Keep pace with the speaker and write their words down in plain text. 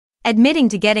Admitting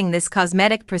to getting this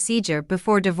cosmetic procedure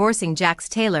before divorcing Jax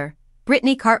Taylor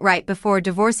Brittany Cartwright. Before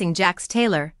divorcing Jax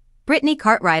Taylor, Brittany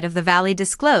Cartwright of the Valley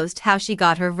disclosed how she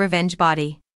got her revenge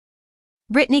body.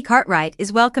 Brittany Cartwright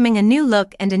is welcoming a new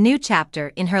look and a new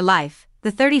chapter in her life,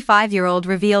 the 35-year-old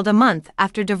revealed a month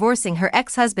after divorcing her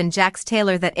ex-husband Jax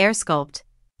Taylor. That AirSculpt,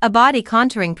 a body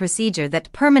contouring procedure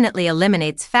that permanently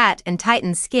eliminates fat and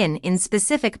tightens skin in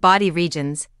specific body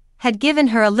regions, had given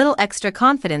her a little extra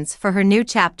confidence for her new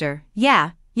chapter.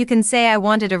 "Yeah, you can say I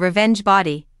wanted a revenge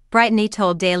body," Brittany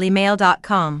told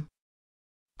DailyMail.com.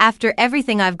 "After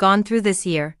everything I've gone through this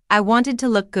year, I wanted to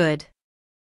look good.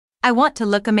 I want to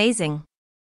look amazing.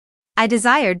 I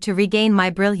desired to regain my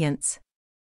brilliance."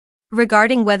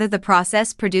 Regarding whether the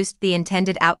process produced the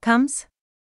intended outcomes,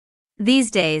 "These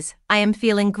days, I am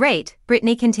feeling great,"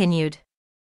 Brittany continued.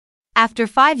 After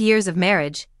 5 years of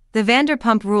marriage, the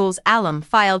Vanderpump Rules alum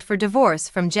filed for divorce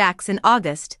from Jax in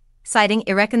August, citing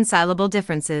irreconcilable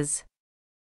differences.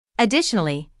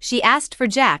 Additionally, she asked for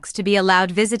Jax to be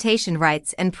allowed visitation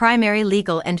rights and primary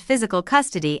legal and physical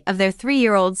custody of their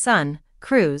 3-year-old son,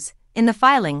 Cruz. In the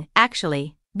filing,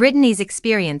 actually, Brittany's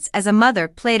experience as a mother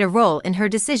played a role in her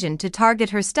decision to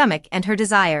target her stomach and her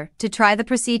desire to try the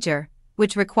procedure,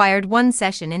 which required one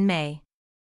session in May.